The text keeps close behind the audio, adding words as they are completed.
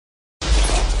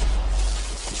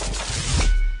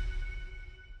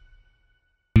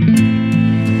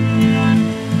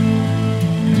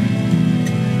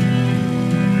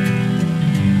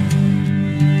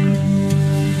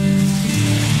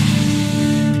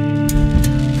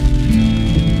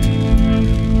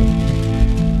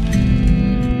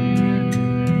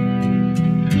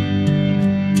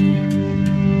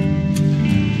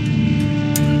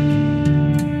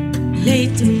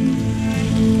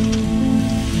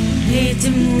Let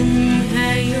the moon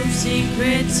hide your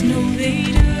secrets, know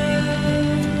later.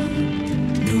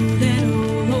 Know that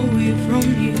all away from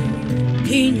you.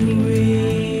 In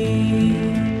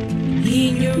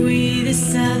your way, the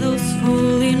shadows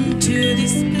fall into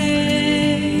this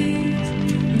place,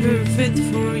 perfect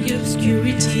for your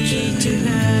obscurity to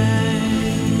hide.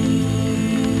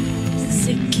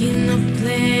 Seeking a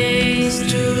place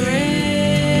to rest,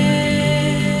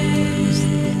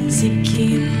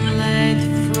 seeking light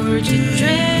for the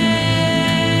dread,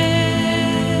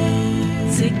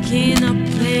 seeking a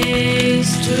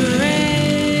place to rest.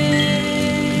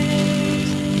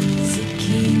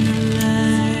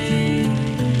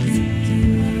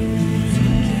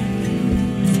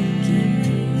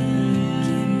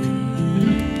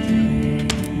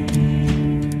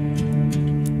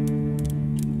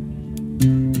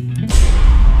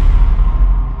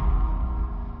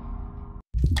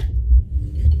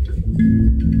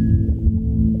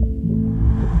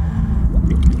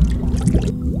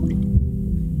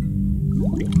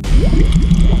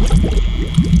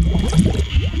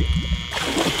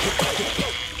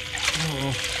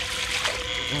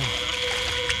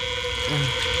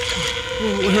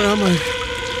 Where am I?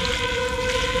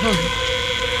 Oh,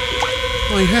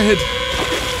 my head.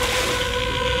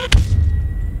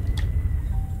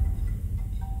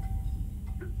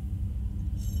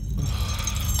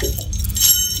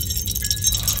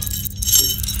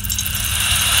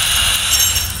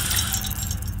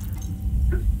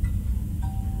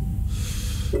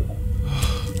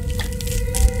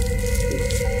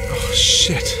 Oh,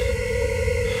 shit.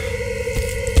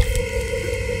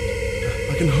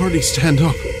 I can hardly stand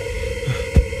up.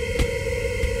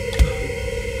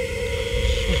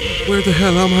 Where the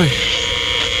hell am I?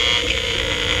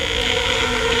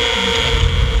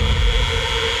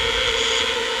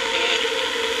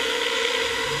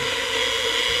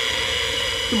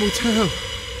 The motel.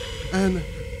 And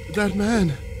that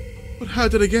man. But how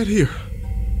did I get here?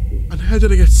 And how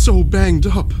did I get so banged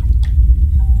up?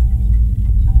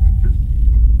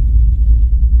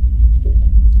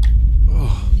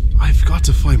 Oh, I've got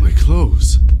to find my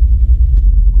clothes.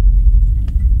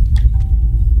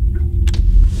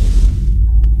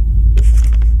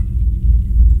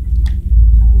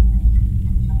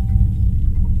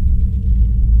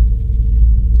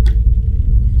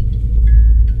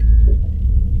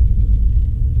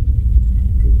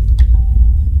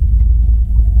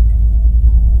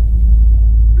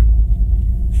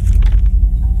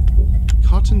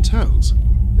 Cotton towels.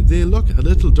 They look a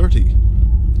little dirty.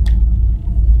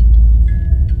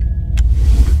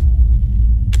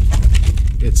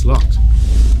 It's locked.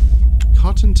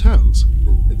 Cotton towels.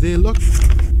 They look...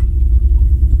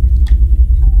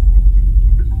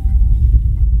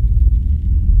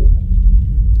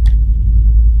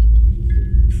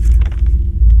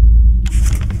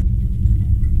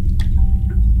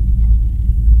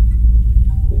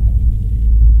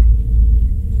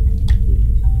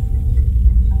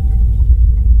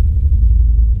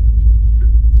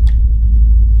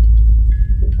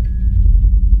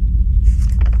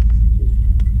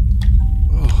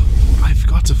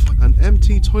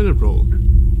 Toilet roll.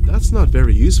 That's not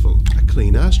very useful. A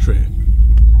clean ashtray.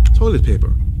 Toilet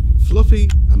paper. Fluffy,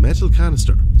 a metal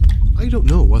canister. I don't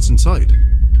know what's inside.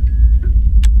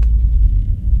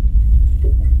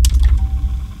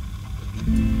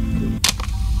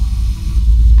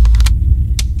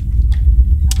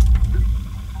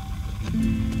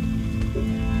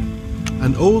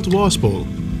 An old wash bowl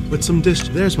with some dish.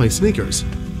 There's my sneakers.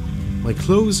 My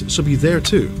clothes should be there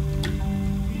too.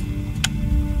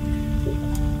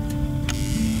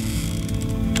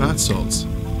 Bath salts.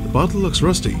 The bottle looks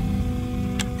rusty.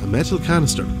 A metal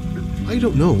canister. I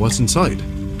don't know what's inside.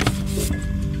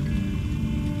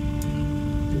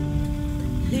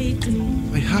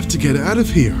 I have to get out of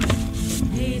here.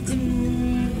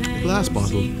 A glass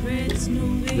bottle.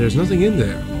 There's nothing in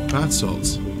there. Bath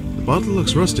salts. The bottle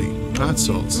looks rusty. Bath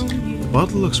salts. The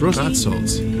bottle looks rusty. Bath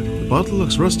salts. The bottle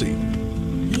looks rusty.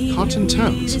 Cotton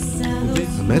towels.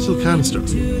 A metal canister.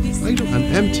 An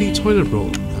empty toilet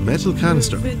roll. A metal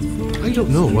canister. I don't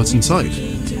know what's inside.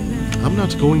 I'm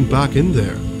not going back in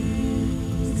there.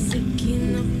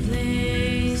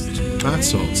 Bath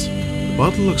salts. The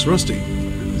bottle looks rusty.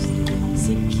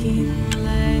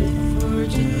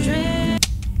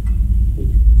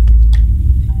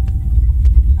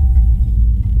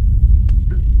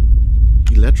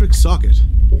 Electric socket.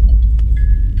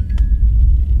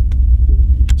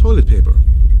 Toilet paper.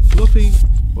 Fluffy,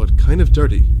 but kind of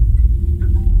dirty.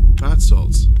 Bath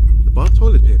salts. The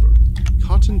toilet paper.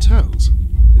 Cotton towels.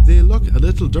 They look a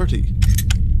little dirty.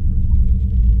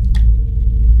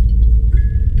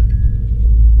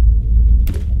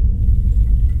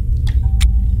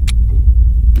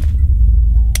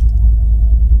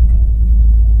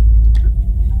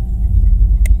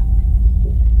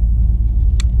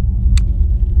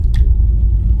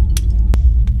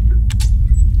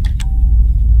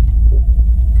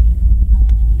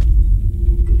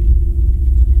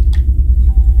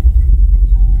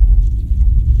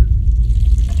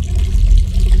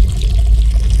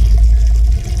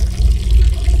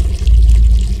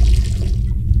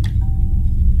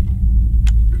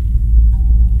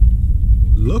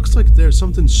 looks like there's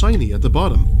something shiny at the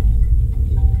bottom.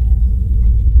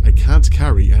 I can't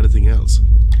carry anything else.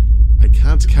 I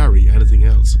can't carry anything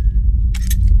else.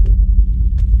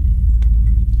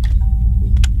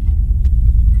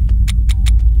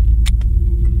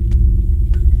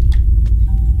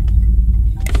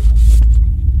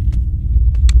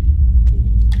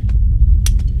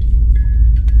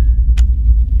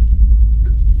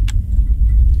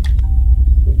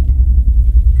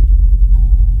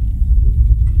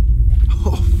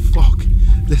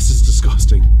 This is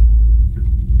disgusting.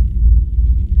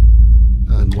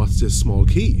 And what's this small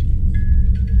key?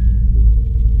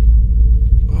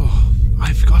 Oh,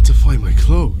 I've got to find my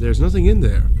clothes. There's nothing in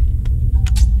there.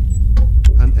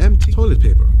 An empty toilet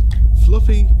paper.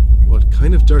 Fluffy, but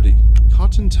kind of dirty.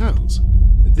 Cotton towels.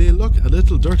 They look a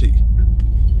little dirty.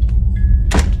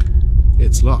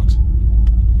 It's locked.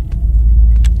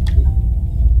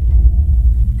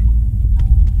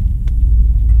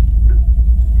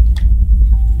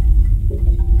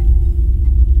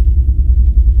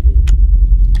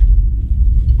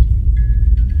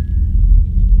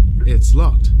 It's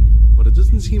locked, but it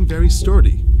doesn't seem very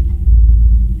sturdy.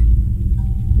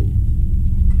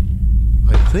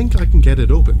 I think I can get it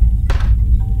open.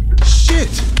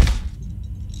 Shit!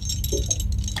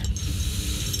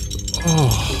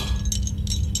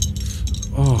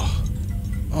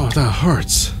 Oh, that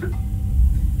hurts.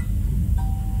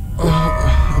 Oh,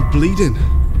 I'm bleeding.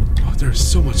 Oh, there's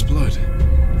so much blood.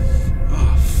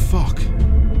 Oh, fuck.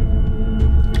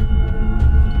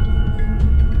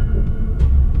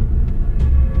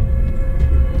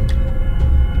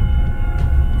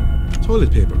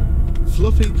 Toilet paper,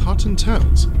 fluffy cotton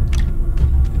towels,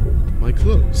 my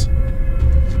clothes.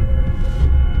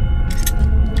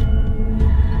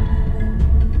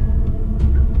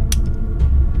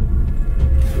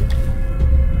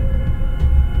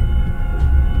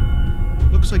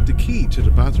 Looks like the key to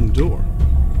the bathroom door.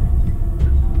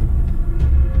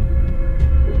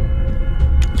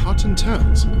 Cotton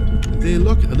towels, they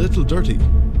look a little dirty.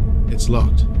 It's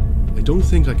locked. I don't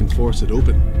think I can force it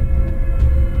open.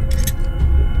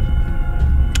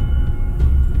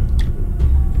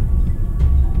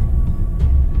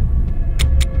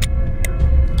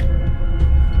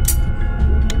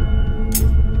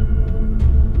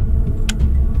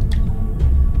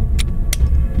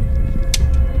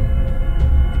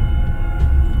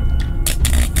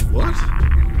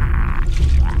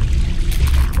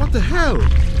 What the hell?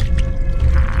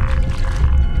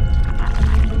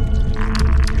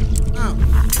 Ah,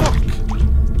 fuck!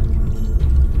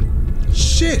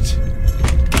 Shit!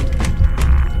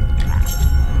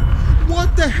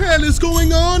 What the hell is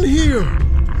going on here?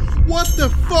 What the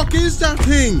fuck is that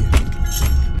thing?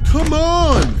 Come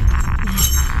on!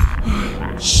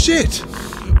 Shit!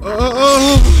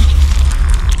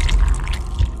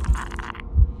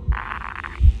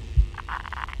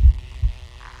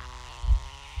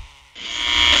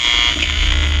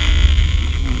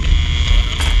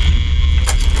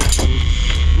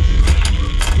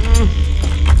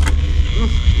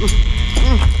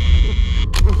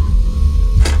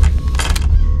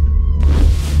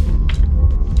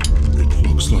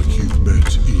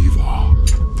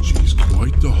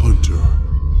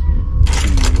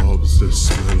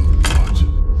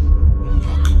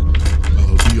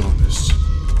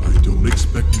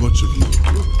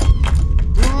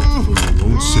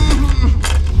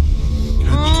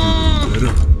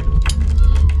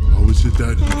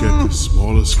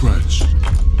 Scratch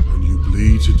and you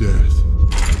bleed to death,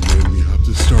 and then we have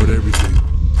to start everything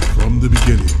from the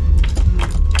beginning.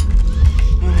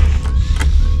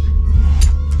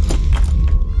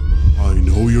 I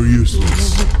know you're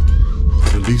useless,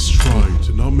 but at least try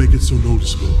to not make it so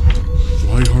noticeable.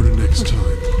 Try harder next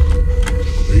time.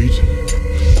 Agreed?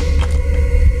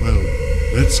 Well,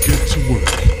 let's get to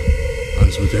work.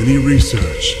 As with any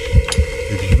research,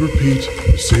 if you repeat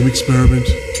the same experiment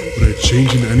without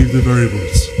changing any of the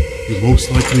variables, you'll most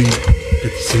likely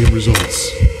get the same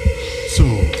results. So,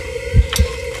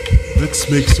 let's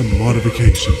make some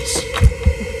modifications.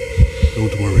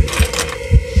 Don't worry,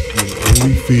 you'll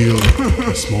only feel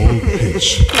a small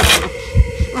pinch.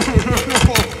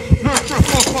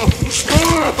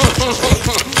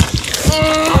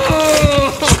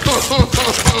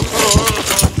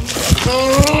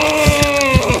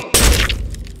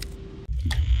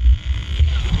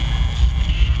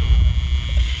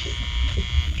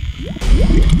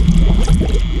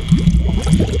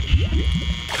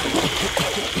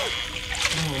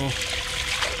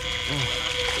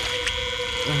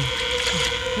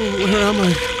 Where am I?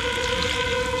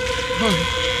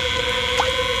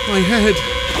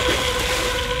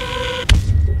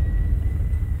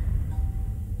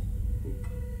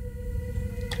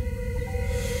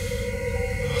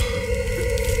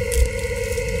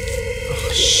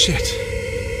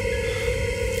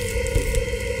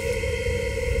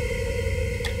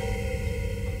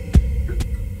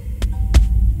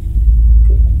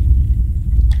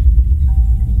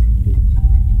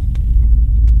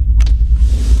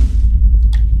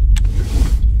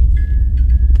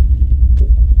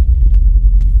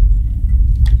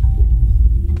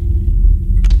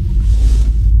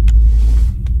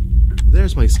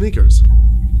 Where's my sneakers?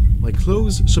 My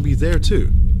clothes should be there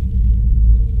too.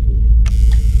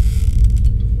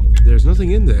 There's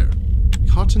nothing in there.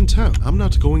 Cotton town. I'm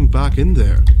not going back in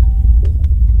there.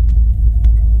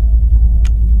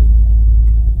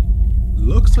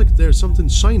 Looks like there's something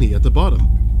shiny at the bottom.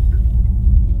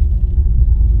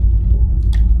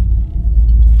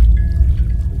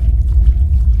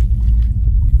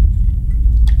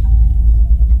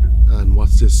 And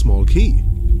what's this small key?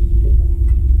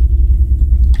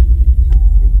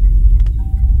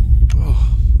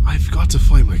 Oh, I've got to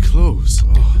find my clothes.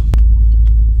 Oh.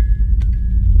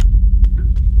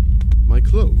 My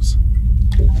clothes.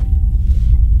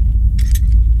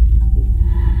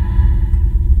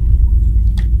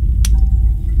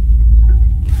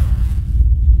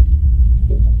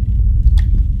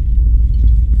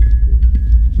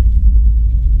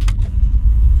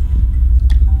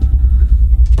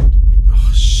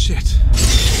 Oh, shit.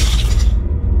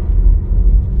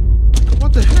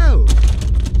 What the hell?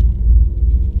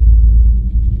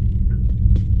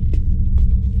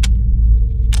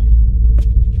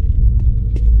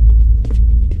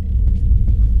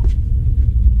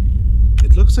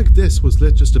 Looks like this was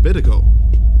lit just a bit ago.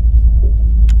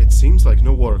 It seems like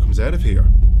no water comes out of here.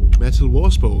 Metal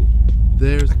wash bowl.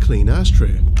 There's a clean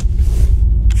ashtray.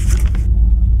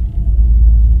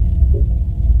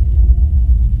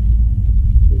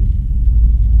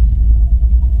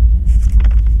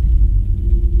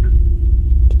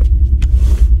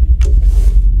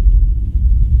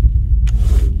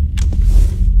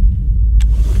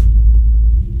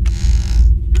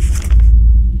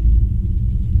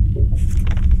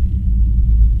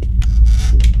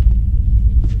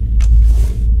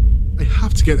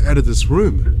 To get out of this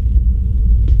room.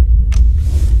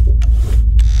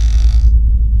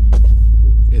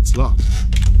 It's locked.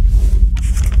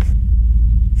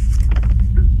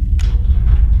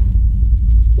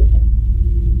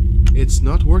 It's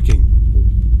not working.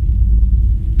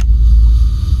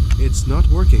 It's not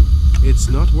working. It's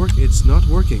not work. It's not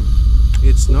working.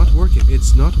 It's not working.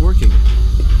 It's not working.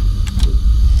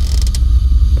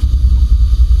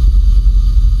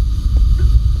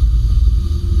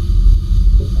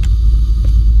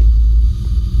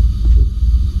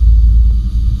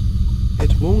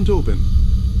 Won't open.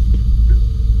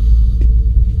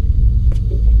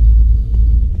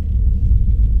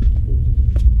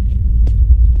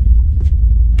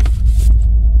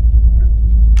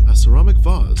 A ceramic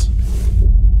vase.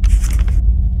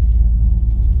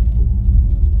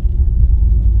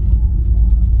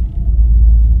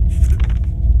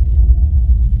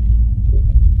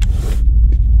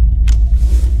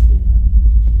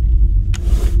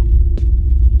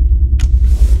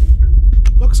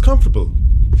 Looks comfortable.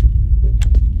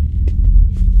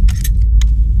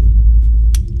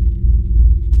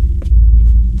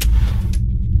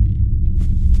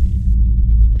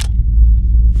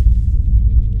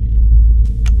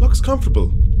 Looks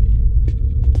comfortable.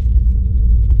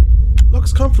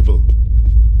 Looks comfortable.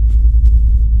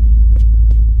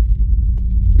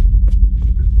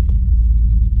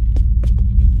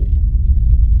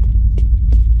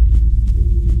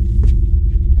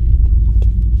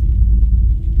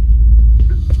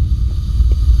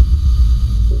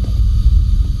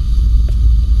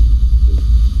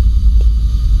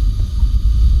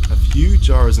 A few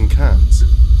jars and cans.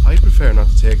 I prefer not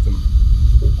to take them.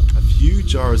 A few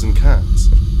jars and cans.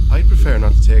 I prefer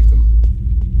not to take them.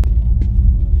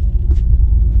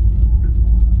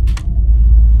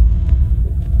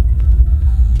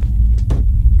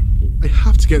 I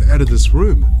have to get out of this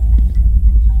room.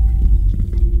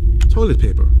 Toilet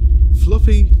paper.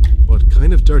 Fluffy, but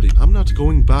kind of dirty. I'm not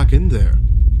going back in there.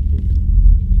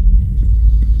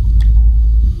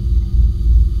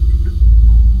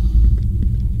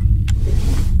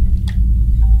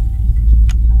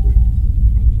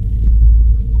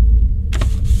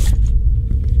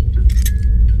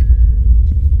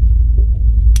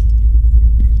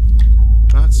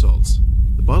 Salts.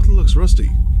 The bottle looks rusty.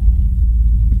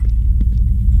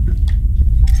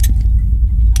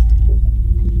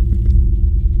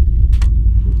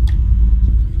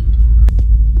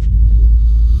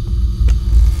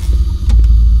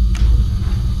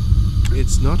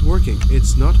 It's not working.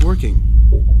 It's not working.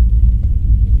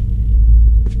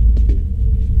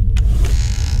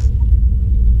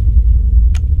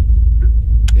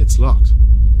 It's locked.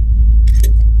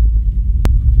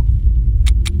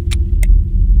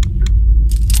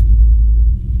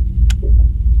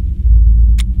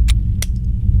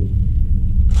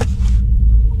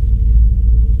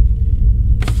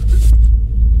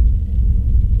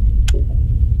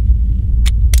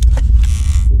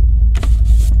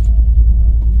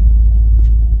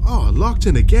 locked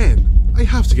in again. I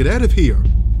have to get out of here.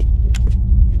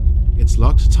 It's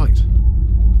locked tight.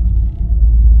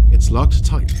 It's locked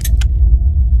tight.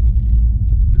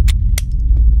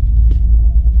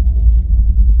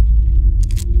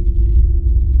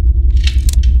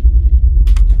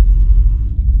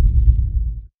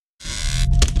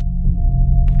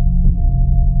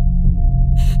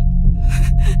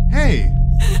 Hey!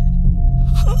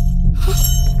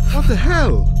 What the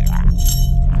hell?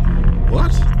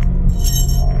 What?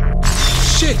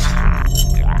 Shit!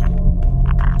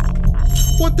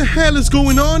 What the hell is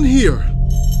going on here?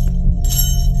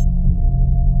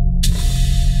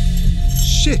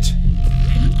 Shit!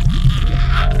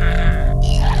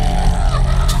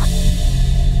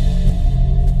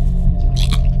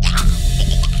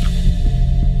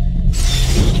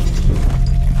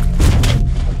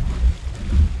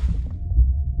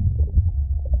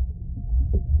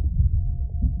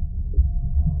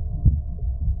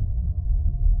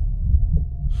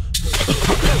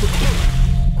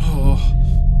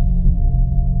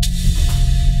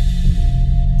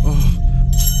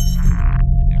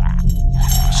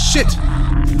 Shit!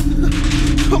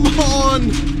 Come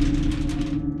on!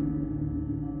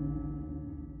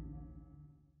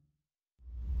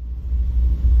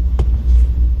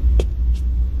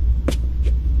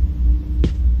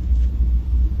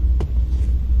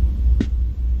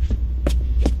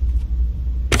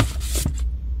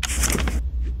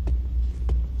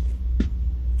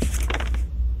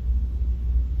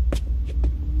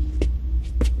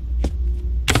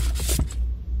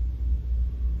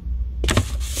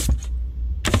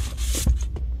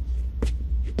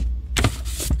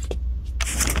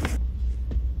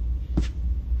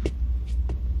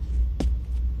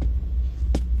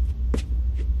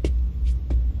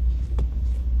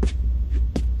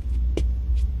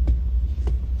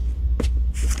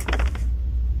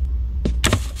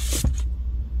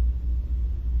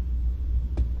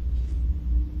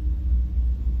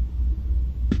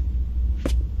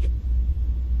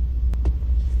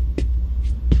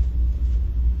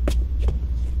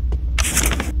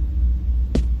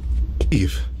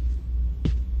 Eve.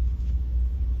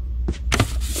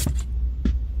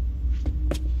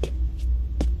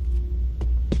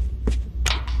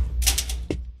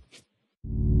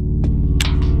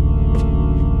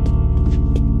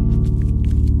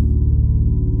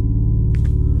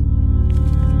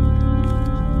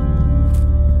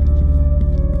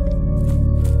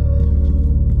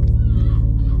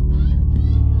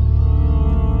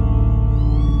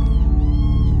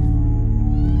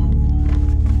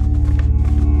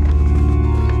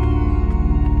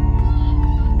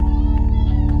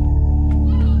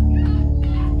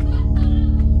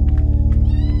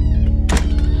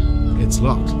 It's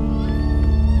locked.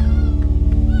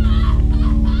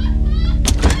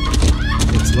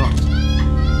 It's locked.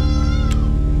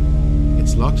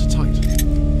 It's locked tight.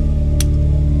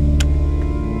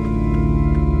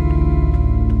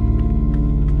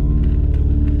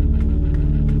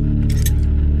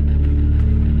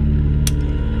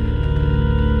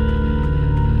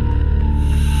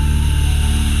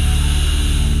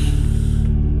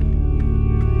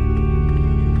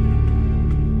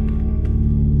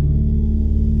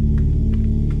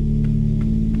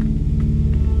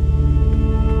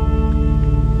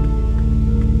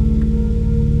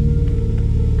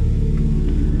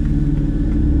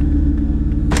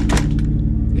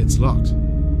 It's locked.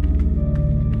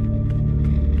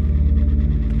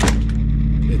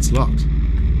 It's locked.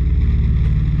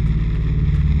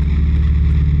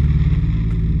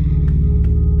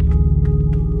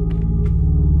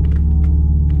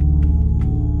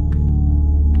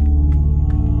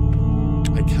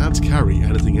 I can't carry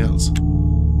anything else.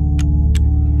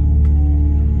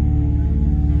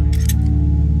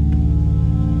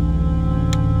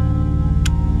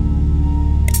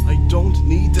 I don't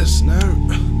need this now.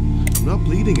 I'm not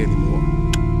bleeding anymore.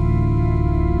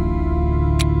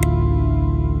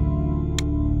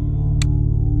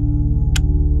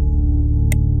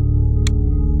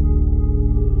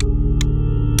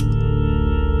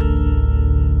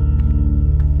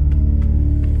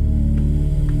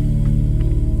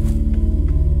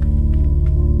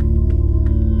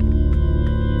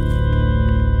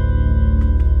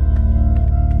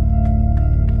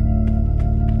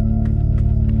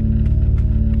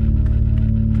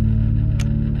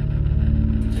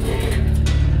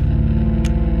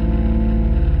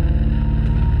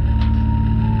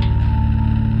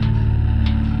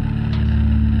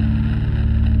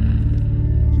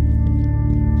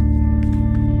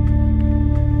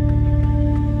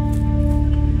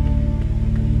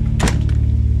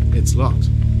 It's locked.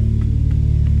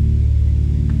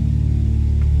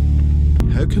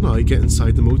 How can I get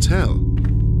inside the motel?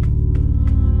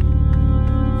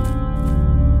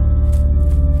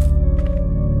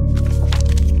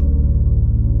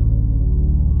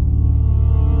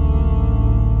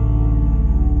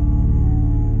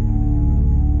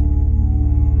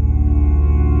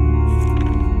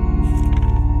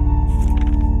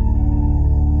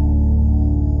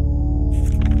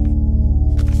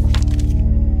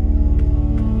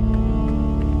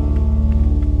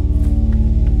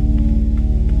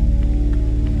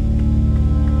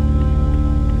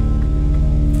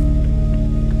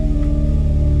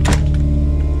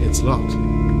 It's locked.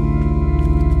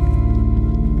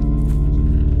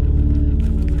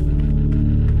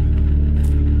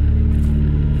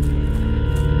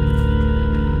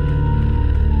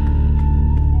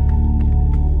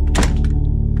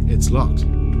 It's locked.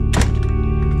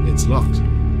 It's locked.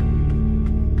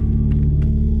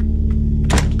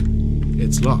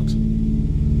 It's locked.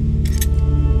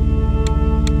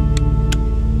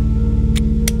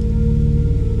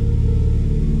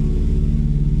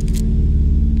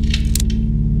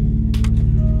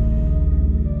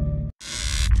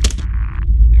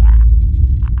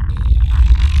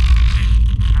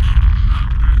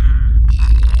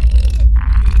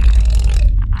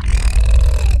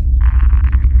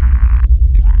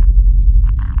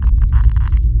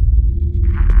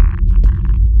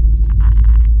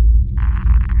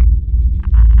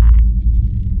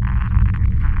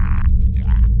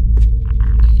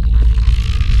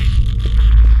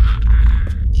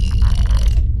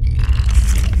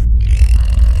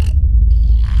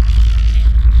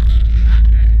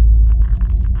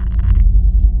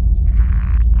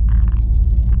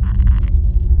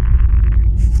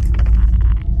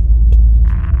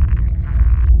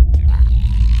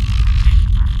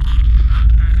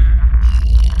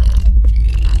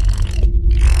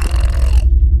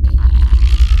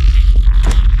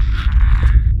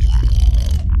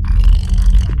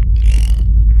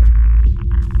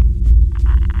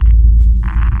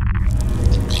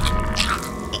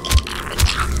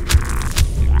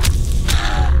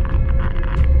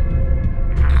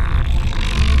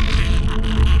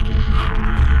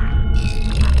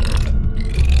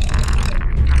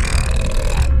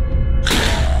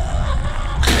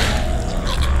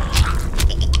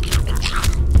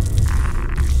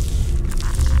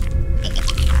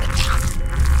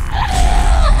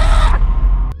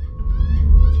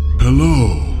 Hello.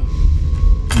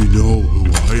 You know who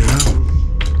I am?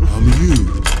 I'm you.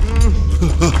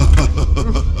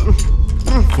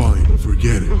 Fine,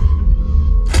 forget it.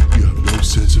 You have no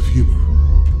sense of humor.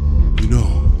 You know,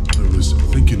 I was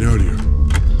thinking earlier,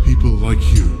 people like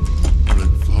you are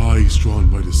like flies drawn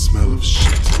by the smell of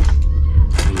shit.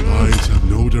 Your lives have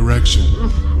no direction.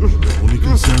 You're only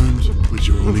concerned with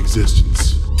your own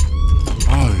existence.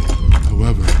 I,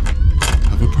 however,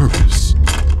 have a purpose.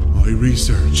 My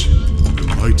research and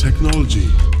my technology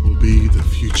will be the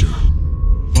future.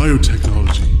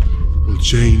 Biotechnology will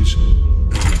change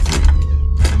everything.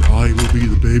 And I will be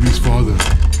the baby's father.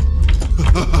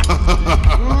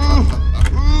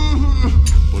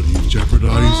 But you've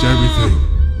jeopardized everything.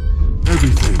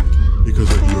 Everything because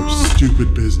of your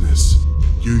stupid business.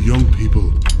 You young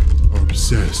people are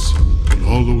obsessed with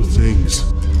all those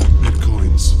things.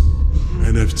 Bitcoins,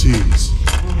 NFTs,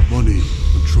 money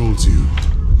controls you.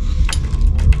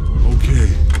 Okay.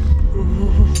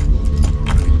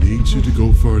 I need you to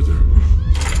go further.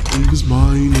 Because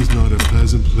mine is not a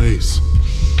pleasant place.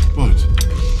 But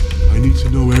I need to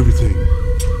know everything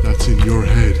that's in your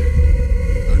head.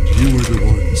 And you are the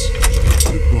ones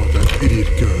who brought that idiot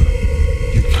girl.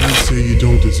 You can't say you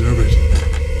don't deserve it.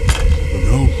 But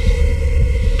no.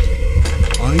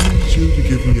 I need you to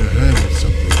give me a hand with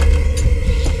something.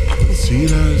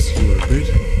 Seeing as you are a bit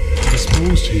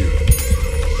exposed here,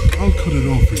 I'll cut it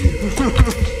off.